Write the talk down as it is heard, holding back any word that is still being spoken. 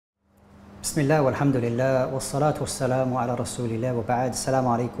بسم الله والحمد لله والصلاة والسلام على رسول الله وبعد. السلام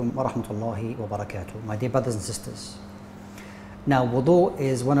عليكم ورحمة الله وبركاته. My dear brothers and sisters, now wudu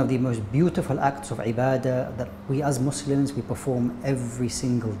is one of the most beautiful acts of ibadah that we as Muslims we perform every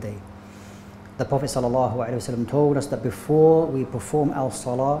single day. The Prophet ﷺ told us that before we perform our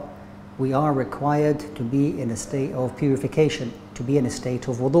salah, we are required to be in a state of purification, to be in a state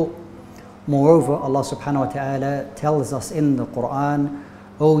of wudu. Moreover, Allah subhanahu wa ta'ala tells us in the Quran,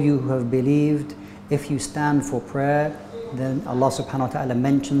 O you who have believed, if you stand for prayer, then Allah subhanahu wa ta'ala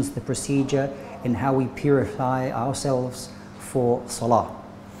mentions the procedure in how we purify ourselves for salah.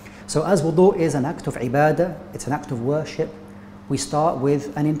 So as wudu is an act of ibadah, it's an act of worship, we start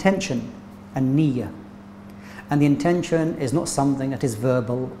with an intention, a niyyah. And the intention is not something that is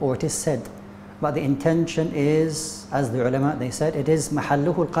verbal or it is said, but the intention is, as the ulama they said, it is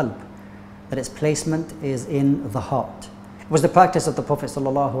mahalluhu al-qalb, that its placement is in the heart. It was the practice of the Prophet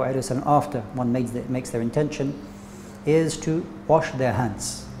ﷺ after one makes their intention is to wash their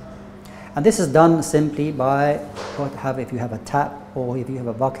hands. And this is done simply by if you have a tap or if you have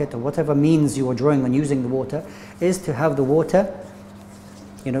a bucket or whatever means you are drawing when using the water, is to have the water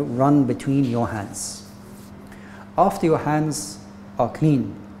run between your hands. After your hands are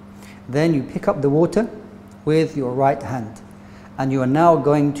clean, then you pick up the water with your right hand and you are now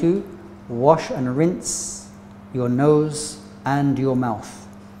going to wash and rinse your nose and your mouth.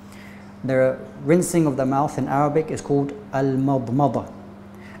 The rinsing of the mouth in Arabic is called al-madmada,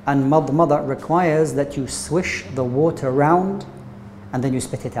 and madmada requires that you swish the water around and then you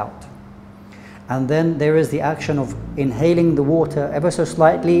spit it out. And then there is the action of inhaling the water ever so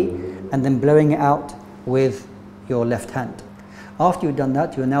slightly and then blowing it out with your left hand. After you've done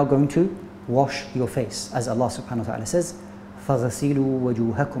that, you're now going to wash your face, as Allah subhanahu wa ta'ala says, فَغَسِلُوا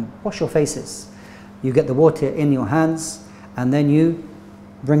وَجُوهَكُمْ. Wash your faces. You get the water in your hands and then you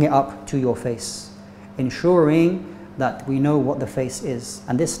bring it up to your face, ensuring that we know what the face is.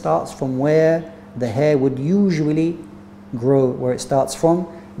 And this starts from where the hair would usually grow, where it starts from,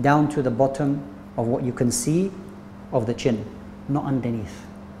 down to the bottom of what you can see of the chin, not underneath.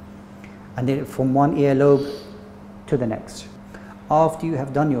 And then from one earlobe to the next. After you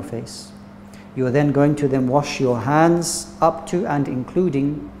have done your face, you are then going to wash your hands up to and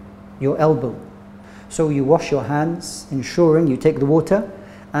including your elbow. So you wash your hands, ensuring you take the water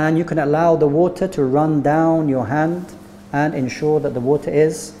and you can allow the water to run down your hand and ensure that the water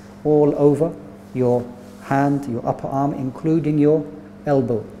is all over your hand, your upper arm, including your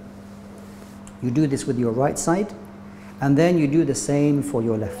elbow. You do this with your right side and then you do the same for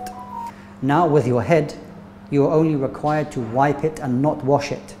your left. Now with your head, you are only required to wipe it and not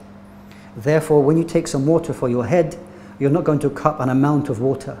wash it. Therefore, when you take some water for your head, you're not going to cup an amount of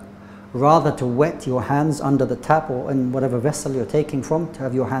water. Rather to wet your hands under the tap or in whatever vessel you're taking from, to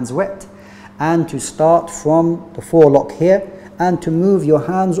have your hands wet, and to start from the forelock here and to move your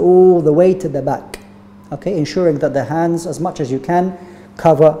hands all the way to the back. Okay, ensuring that the hands, as much as you can,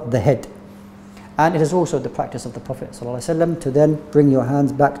 cover the head. And it is also the practice of the Prophet ﷺ to then bring your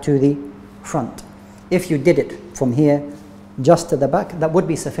hands back to the front. If you did it from here just to the back, that would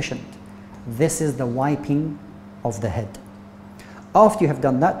be sufficient. This is the wiping of the head. After you have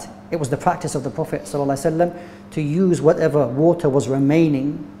done that, it was the practice of the Prophet ﷺ to use whatever water was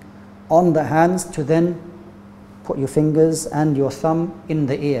remaining on the hands to then put your fingers and your thumb in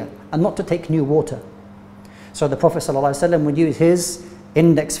the ear and not to take new water. So the Prophet ﷺ would use his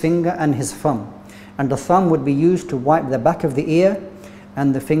index finger and his thumb, and the thumb would be used to wipe the back of the ear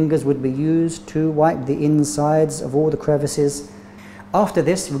and the fingers would be used to wipe the insides of all the crevices. After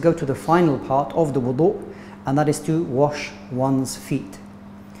this, we go to the final part of the wudu, and that is to wash one's feet.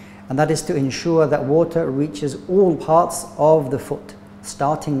 And that is to ensure that water reaches all parts of the foot,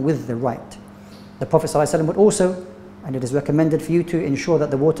 starting with the right. The Prophet ﷺ would also, and it is recommended for you to ensure that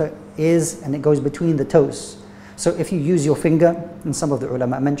the water is, and it goes between the toes. So if you use your finger, and some of the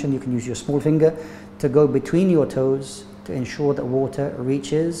ulama mentioned you can use your small finger to go between your toes to ensure that water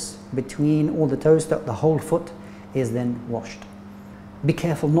reaches between all the toes, that the whole foot is then washed. Be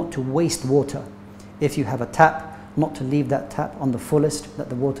careful not to waste water. If you have a tap, not to leave that tap on the fullest, that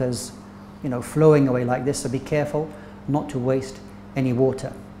the water is flowing away like this. So be careful not to waste any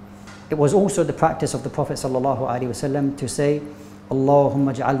water. It was also the practice of the Prophet ﷺ to say,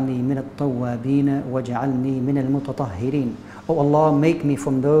 Allahumma ja'alni min at-tawwabin wa ja'alni min al-mutatahhirin. Oh Allah, make me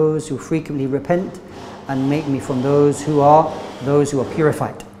from those who frequently repent and make me from those who are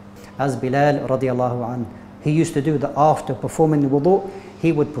purified. As Bilal radiallahu anhu, he used to do that after performing the wudu,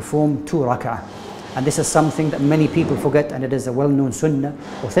 he would perform 2 rak'ah. And this is something that many people forget, and it is a well-known sunnah,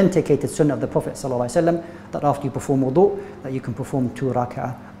 authenticated sunnah of the Prophet ﷺ, that after you perform wudu, that you can perform 2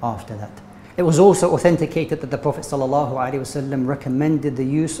 rak'ah after that. It was also authenticated that the Prophet ﷺ recommended the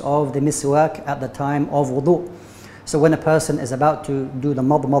use of the miswak at the time of wudu. So when a person is about to do the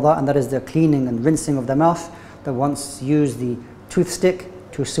madmada, and that is the cleaning and rinsing of the mouth, they once use the toothstick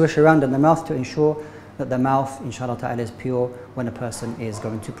to swish around in the mouth to ensure that the mouth, inshallah ta'ala, is pure when a person is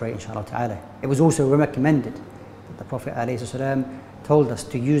going to pray, inshallah ta'ala. It was also recommended that the Prophet ﷺ told us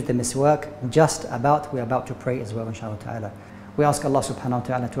to use the miswak just about we're about to pray as well, inshallah ta'ala. We ask Allah subhanahu wa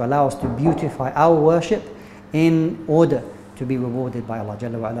ta'ala to allow us to beautify our worship in order to be rewarded by Allah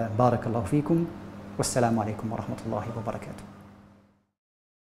Jalla wa ala. Barakallahu feekum. Wassalamu alaikum wa rahmatullahi wa barakatuh.